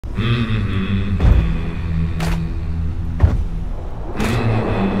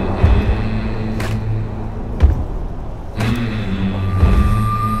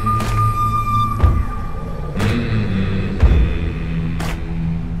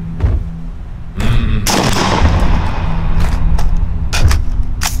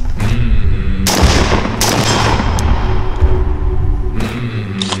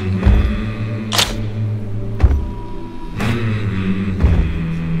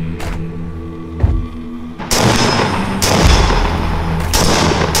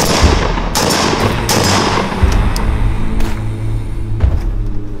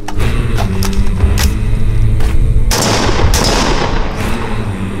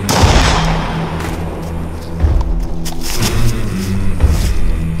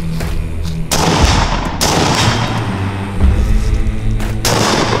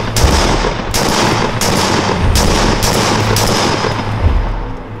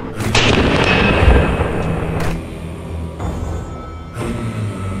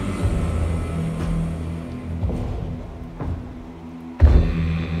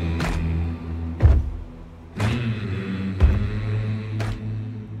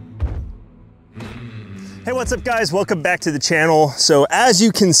Hey, what's up guys? Welcome back to the channel. So as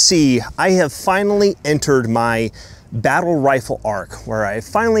you can see, I have finally entered my battle rifle arc, where I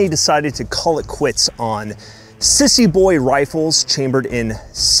finally decided to call it quits on sissy boy rifles chambered in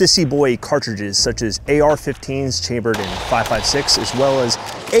sissy boy cartridges, such as AR-15s chambered in 5.56, as well as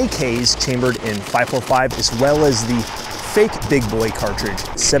AKs chambered in 5.45, as well as the fake big boy cartridge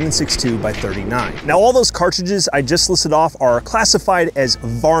 7.62 by 39. Now all those cartridges I just listed off are classified as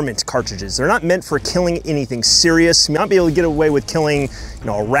varmint cartridges. They're not meant for killing anything serious. You might not be able to get away with killing,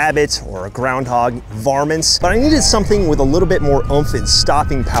 a rabbit or a groundhog, varmints, but I needed something with a little bit more oomph and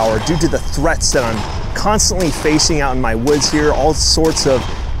stopping power due to the threats that I'm constantly facing out in my woods here. All sorts of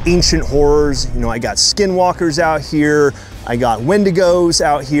ancient horrors. I got skinwalkers out here, I got wendigos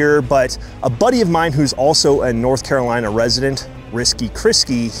out here, but a buddy of mine who's also a North Carolina resident, Risky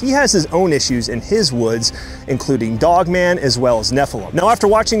Krisky, he has his own issues in his woods, including Dogman as well as Nephilim. Now, after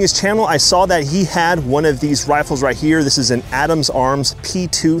watching his channel, I saw that he had one of these rifles right here. This is an Adams Arms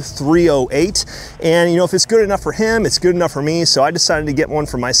P2 308. And if it's good enough for him, it's good enough for me. So I decided to get one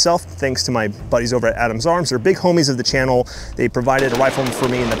for myself, thanks to my buddies over at Adams Arms. They're big homies of the channel. They provided a rifle for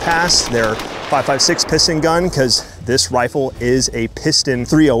me in the past. Their 5.56 piston gun, because this rifle is a piston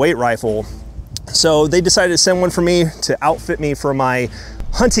 308 rifle. So they decided to send one for me to outfit me for my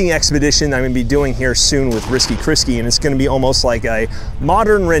hunting expedition I'm gonna be doing here soon with Risky Krisky, and it's gonna be almost like a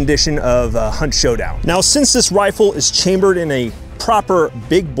modern rendition of Hunt Showdown. Now, since this rifle is chambered in a proper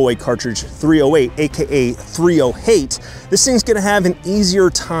big boy cartridge 308, aka 308, this thing's gonna have an easier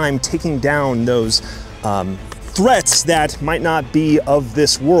time taking down those threats that might not be of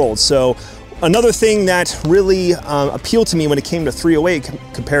this world. So another thing that really appealed to me when it came to 308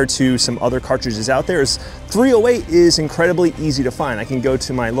 compared to some other cartridges out there is 308 is incredibly easy to find. I can go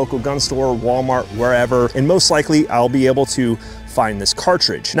to my local gun store, Walmart, wherever, and most likely I'll be able to find this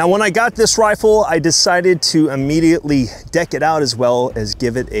cartridge. Now, when I got this rifle, I decided to immediately deck it out as well as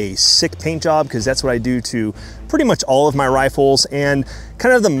give it a sick paint job, because that's what I do to pretty much all of my rifles. And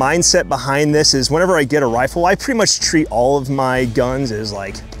kind of the mindset behind this is whenever I get a rifle, I pretty much treat all of my guns as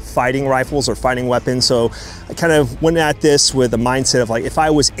like fighting rifles or fighting weapons. So I kind of went at this with a mindset of like, if I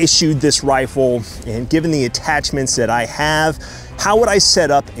was issued this rifle and given the attachments that I have, how would I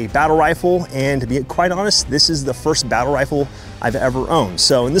set up a battle rifle? And to be quite honest, this is the first battle rifle I've ever owned.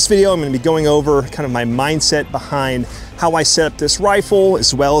 So in this video, I'm going to be going over kind of my mindset behind how I set up this rifle,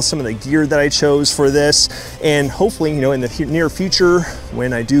 as well as some of the gear that I chose for this. And hopefully, in the near future,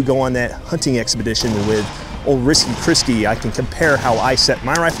 when I do go on that hunting expedition with old Risky Krisky, I can compare how I set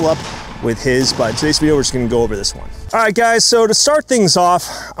my rifle up with his. But in today's video, we're just gonna go over this one. All right, guys, so to start things off,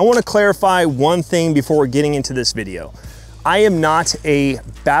 I wanna clarify one thing before getting into this video. I am not a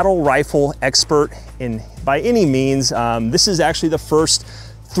battle rifle expert by any means. This is actually the first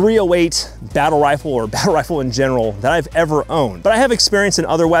 308 battle rifle, or battle rifle in general, that I've ever owned. But I have experience in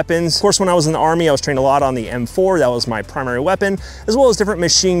other weapons. Of course, when I was in the Army, I was trained a lot on the M4. That was my primary weapon, as well as different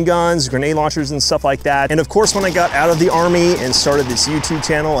machine guns, grenade launchers, and stuff like that. And of course, when I got out of the Army and started this YouTube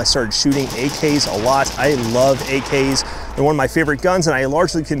channel, I started shooting AKs a lot. I love AKs. They're one of my favorite guns, and I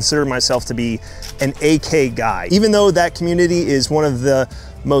largely consider myself to be an AK guy. Even though that community is one of the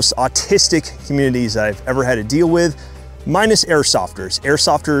most autistic communities I've ever had to deal with, minus air softers. Air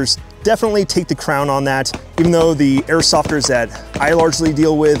softers definitely take the crown on that, even though the air softers that I largely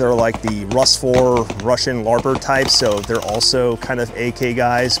deal with are like the Rus 4 Russian LARPer types, so they're also kind of AK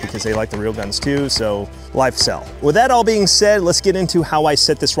guys because they like the real guns too, so live sell. With that all being said, let's get into how I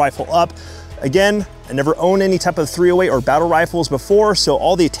set this rifle up. Again, I never owned any type of 308 or battle rifles before, so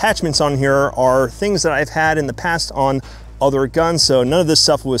all the attachments on here are things that I've had in the past on other guns, so none of this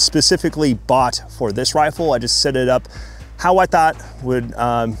stuff was specifically bought for this rifle. I just set it up how I thought would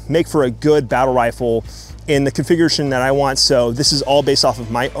make for a good battle rifle in the configuration that I want. So this is all based off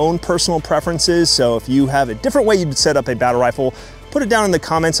of my own personal preferences. So if you have a different way you'd set up a battle rifle, put it down in the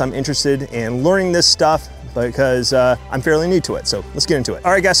comments. I'm interested in learning this stuff because I'm fairly new to it. So let's get into it.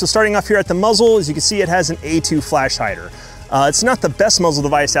 All right guys, so starting off here at the muzzle, as you can see, it has an A2 flash hider. It's not the best muzzle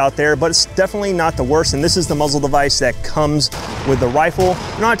device out there, but it's definitely not the worst. And this is the muzzle device that comes with the rifle.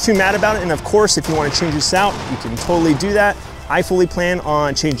 I'm not too mad about it. And of course, if you want to change this out, you can totally do that. I fully plan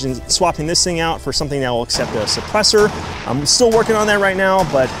on swapping this thing out for something that will accept a suppressor. I'm still working on that right now,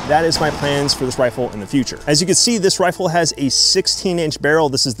 but that is my plans for this rifle in the future. As you can see, this rifle has a 16-inch barrel.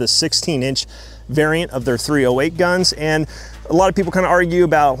 This is the 16-inch variant of their 308 guns. And a lot of people kind of argue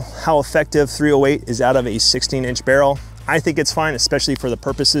about how effective 308 is out of a 16-inch barrel. I think it's fine, especially for the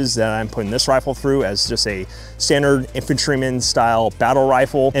purposes that I'm putting this rifle through as just a standard infantryman style battle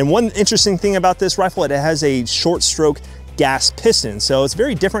rifle. And one interesting thing about this rifle, it has a short stroke gas piston. So it's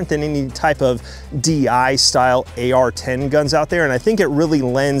very different than any type of DI style AR-10 guns out there. And I think it really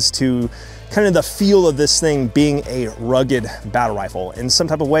lends to kind of the feel of this thing being a rugged battle rifle. In some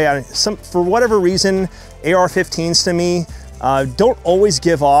type of way, for whatever reason, AR-15s to me, don't always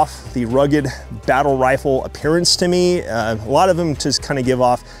give off the rugged battle rifle appearance to me. A lot of them just kind of give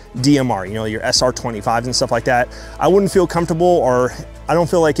off DMR, you know, your SR-25s and stuff like that. I wouldn't feel comfortable, or I don't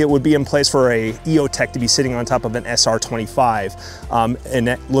feel like it would be in place for a EOTech to be sitting on top of an SR-25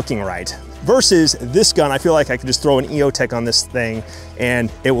 and looking right. Versus this gun, I feel like I could just throw an EOTech on this thing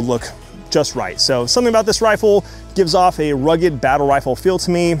and it would look just right. So something about this rifle gives off a rugged battle rifle feel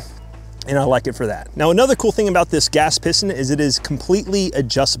to me, and I like it for that. Now, another cool thing about this gas piston is it is completely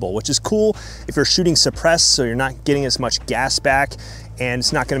adjustable, which is cool if you're shooting suppressed, so you're not getting as much gas back and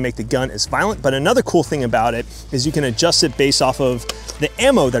it's not gonna make the gun as violent. But another cool thing about it is you can adjust it based off of the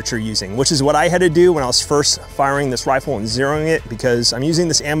ammo that you're using, which is what I had to do when I was first firing this rifle and zeroing it, because I'm using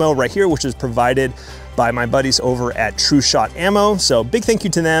this ammo right here, which is provided by my buddies over at True Shot Ammo. So big thank you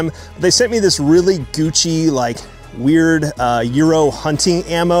to them. They sent me this really Gucci, like weird Euro hunting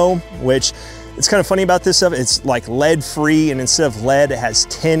ammo, which it's kind of funny about this stuff. It's like lead free, and instead of lead, it has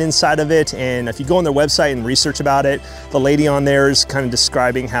tin inside of it. And if you go on their website and research about it, the lady on there is kind of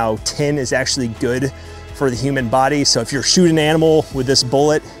describing how tin is actually good for the human body. So if you're shooting an animal with this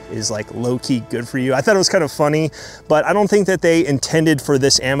bullet, it is like low-key good for you. I thought it was kind of funny, but I don't think that they intended for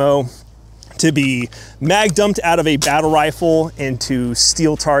this ammo to be mag dumped out of a battle rifle into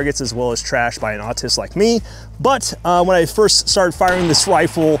steel targets as well as trash by an autist like me. But when I first started firing this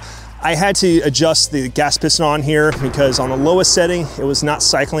rifle, I had to adjust the gas piston on here because on the lowest setting, it was not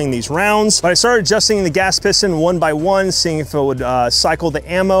cycling these rounds. But I started adjusting the gas piston one by one, seeing if it would cycle the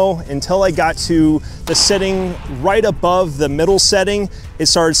ammo, until I got to the setting right above the middle setting. It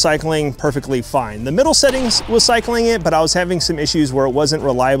started cycling perfectly fine. The middle settings was cycling it, but I was having some issues where it wasn't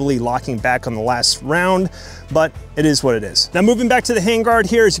reliably locking back on the last round, but it is what it is. Now moving back to the handguard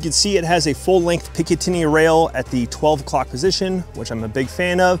here, as you can see, it has a full-length Picatinny rail at the 12 o'clock position, which I'm a big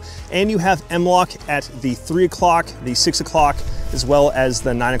fan of, and you have M-LOK at the 3 o'clock, the 6 o'clock, as well as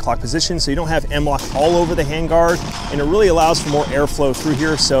the 9 o'clock position, so you don't have M-LOK all over the handguard, and it really allows for more airflow through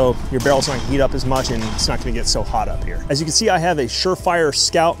here, so your barrel's not gonna heat up as much and it's not gonna get so hot up here. As you can see, I have a Surefire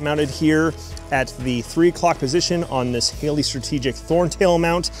Scout mounted here at the 3 o'clock position on this Haley Strategic Thorntail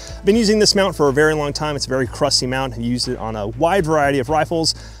mount. I've been using this mount for a very long time. It's a very crusty mount. I've used it on a wide variety of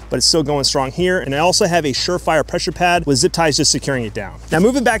rifles, but it's still going strong here. And I also have a Surefire pressure pad with zip ties just securing it down. Now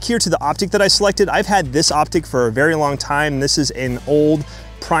moving back here to the optic that I selected, I've had this optic for a very long time. This is an old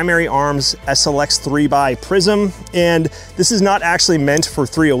Primary Arms SLX 3x Prism, and this is not actually meant for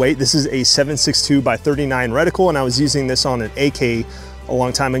 308. This is a 7.62x39 reticle, and I was using this on an AK a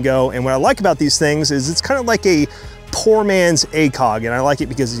long time ago. And what I like about these things is it's kind of like a poor man's ACOG, and I like it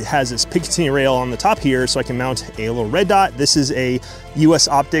because it has this Picatinny rail on the top here, so I can mount a little red dot. This is a US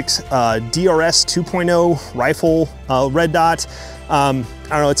Optics DRS 2.0 rifle red dot. I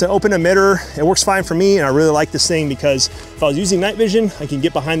don't know, it's an open emitter. It works fine for me, and I really like this thing because if I was using night vision, I can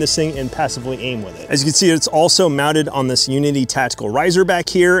get behind this thing and passively aim with it. As you can see, it's also mounted on this Unity tactical riser back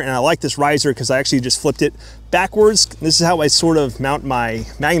here, and I like this riser because I actually just flipped it backwards. This is how I sort of mount my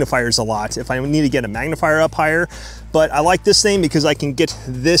magnifiers a lot if I need to get a magnifier up higher. But I like this thing because I can get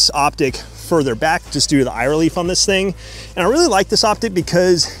this optic further back just due to the eye relief on this thing. And I really like this optic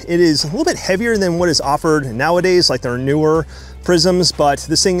because it is a little bit heavier than what is offered nowadays, like their newer prisms, but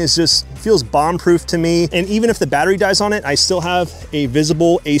this thing is just feels bomb-proof to me. And even if the battery dies on it, I still have a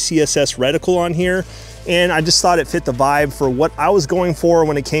visible ACSS reticle on here. And I just thought it fit the vibe for what I was going for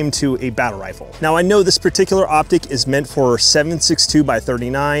when it came to a battle rifle. Now I know this particular optic is meant for 7.62 by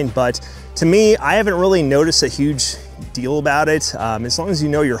 39, but to me, I haven't really noticed a huge deal about it. As long as you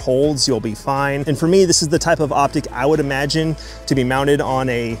know your holds, you'll be fine. And for me, this is the type of optic I would imagine to be mounted on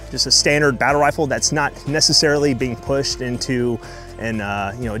just a standard battle rifle that's not necessarily being pushed into an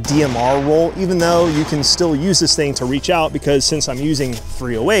a DMR roll, even though you can still use this thing to reach out, because since I'm using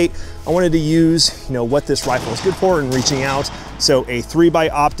 308, I wanted to use what this rifle is good for in reaching out. So a 3x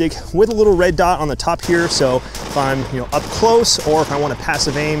optic with a little red dot on the top here, so if I'm up close or if I want to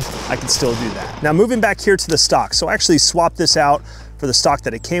passive aim, I can still do that. Now moving back here to the stock, so I actually swapped this out for the stock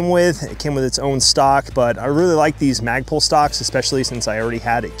that it came with. It came with its own stock, but I really like these Magpul stocks, especially since I already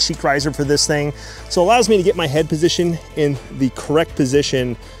had a cheek riser for this thing. So it allows me to get my head position in the correct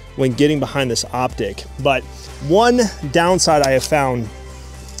position when getting behind this optic. But one downside I have found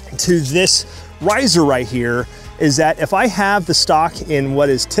to this riser right here is that if I have the stock in what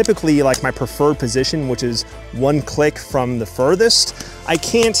is typically like my preferred position, which is one click from the furthest, I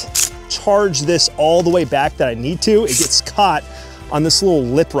can't charge this all the way back that I need to. It gets caught on this little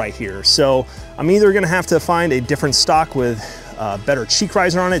lip right here. So I'm either gonna have to find a different stock with a better cheek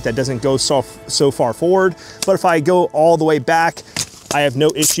riser on it that doesn't go so far forward. But if I go all the way back, I have no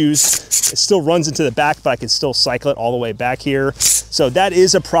issues. It still runs into the back, but I can still cycle it all the way back here. So that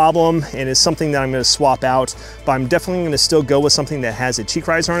is a problem, and it's something that I'm gonna swap out, but I'm definitely gonna still go with something that has a cheek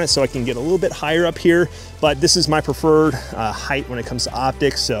riser on it so I can get a little bit higher up here. But this is my preferred height when it comes to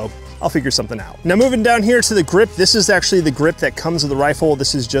optics, so I'll figure something out. Now moving down here to the grip, this is actually the grip that comes with the rifle.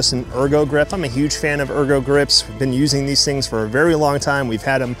 This is just an ergo grip. I'm a huge fan of ergo grips. We've been using these things for a very long time. We've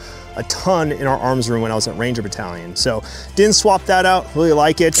had them a ton in our arms room when I was at Ranger Battalion. So didn't swap that out, really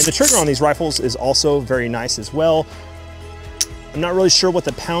like it. And the trigger on these rifles is also very nice as well. I'm not really sure what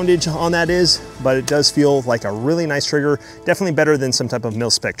the poundage on that is, but it does feel like a really nice trigger. Definitely better than some type of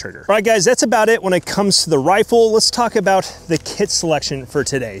mil-spec trigger. All right, guys, that's about it when it comes to the rifle. Let's talk about the kit selection for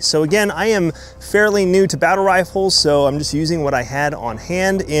today. So again, I am fairly new to battle rifles, so I'm just using what I had on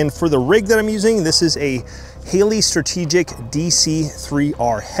hand. And for the rig that I'm using, this is a Haley Strategic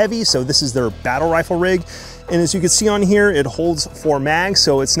DC-3R Heavy. So this is their battle rifle rig. And as you can see on here, it holds 4 mags,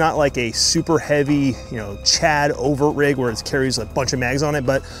 so it's not like a super heavy, Chad overt rig where it carries a bunch of mags on it.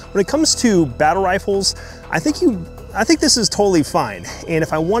 But when it comes to battle rifles, I think this is totally fine. And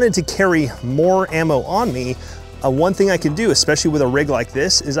if I wanted to carry more ammo on me, one thing I could do, especially with a rig like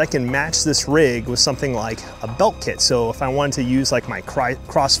this, is I can match this rig with something like a belt kit. So if I wanted to use like my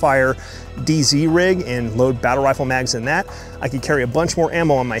Crossfire DZ rig and load battle rifle mags in that, I could carry a bunch more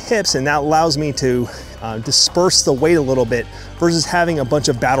ammo on my hips, and that allows me to disperse the weight a little bit versus having a bunch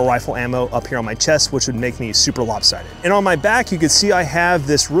of battle rifle ammo up here on my chest, which would make me super lopsided. And on my back, you can see I have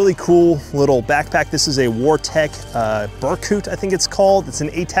this really cool little backpack. This is a Wartech Burkoot, I think it's called. It's an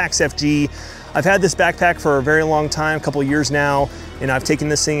ATAX FG. I've had this backpack for a very long time, a couple years now, and I've taken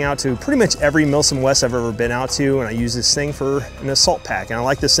this thing out to pretty much every Milsim West I've ever been out to, and I use this thing for an assault pack. And I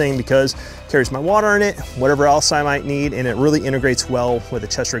like this thing because it carries my water in it, whatever else I might need, and it really integrates well with a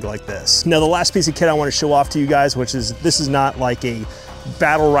chest rig like this. Now the last piece of kit I want to show off to you guys, this is not like a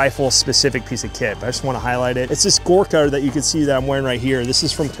battle rifle specific piece of kit, but I just want to highlight it. It's this Gorka that you can see that I'm wearing right here. This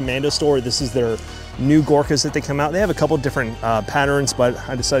is from Commando Store. This is their new Gorkas that they come out. They have a couple different patterns, but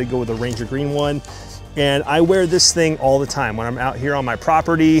I decided to go with the Ranger Green one. And I wear this thing all the time when I'm out here on my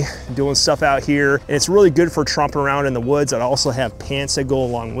property, doing stuff out here. And it's really good for tromping around in the woods. I also have pants that go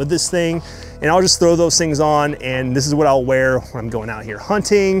along with this thing. And I'll just throw those things on, and this is what I'll wear when I'm going out here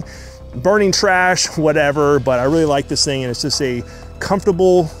hunting, burning trash, whatever. But I really like this thing, and it's just a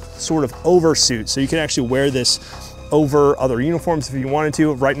comfortable sort of oversuit. So you can actually wear this over other uniforms if you wanted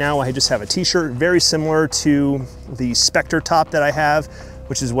to. Right now I just have a t-shirt, very similar to the Spectre top that I have,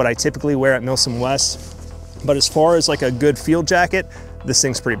 which is what I typically wear at Milsim West. But as far as like a good field jacket, this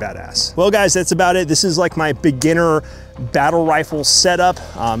thing's pretty badass. Well guys, that's about it. This is like my beginner battle rifle setup.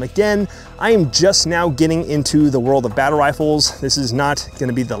 Again, I am just now getting into the world of battle rifles. This is not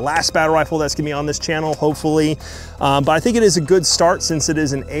gonna be the last battle rifle that's gonna be on this channel, hopefully. But I think it is a good start since it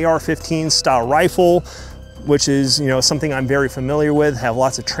is an AR-15 style rifle. which is, you know, something I'm very familiar with, have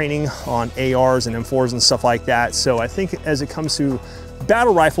lots of training on ARs and M4s and stuff like that. So I think as it comes to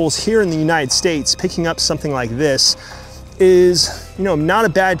battle rifles here in the United States, picking up something like this is, you know, not a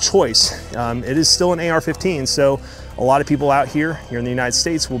bad choice. It is still an AR-15, so a lot of people out here in the United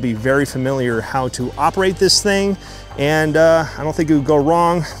States will be very familiar how to operate this thing, and I don't think it would go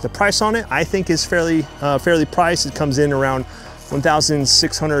wrong. The price on it, I think, is fairly priced. It comes in around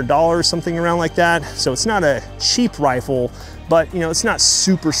 $1,600, something around like that. So it's not a cheap rifle, but you know, it's not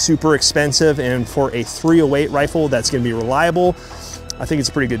super expensive, and for a .308 rifle that's gonna be reliable, I think it's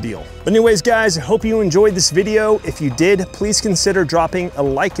a pretty good deal. But anyways, guys, I hope you enjoyed this video. If you did, please consider dropping a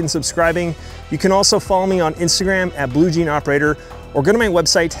like and subscribing. You can also follow me on Instagram at BlueJeanOperator, or go to my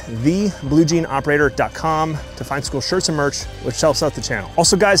website, thebluejeanoperator.com, to find school shirts and merch, which helps out the channel.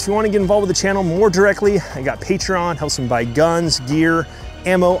 Also, guys, if you want to get involved with the channel more directly, I got Patreon, helps me buy guns, gear,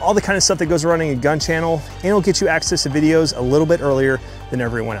 ammo, all the kind of stuff that goes running a gun channel, and it'll get you access to videos a little bit earlier than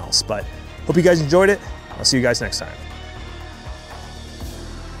everyone else. But hope you guys enjoyed it. I'll see you guys next time.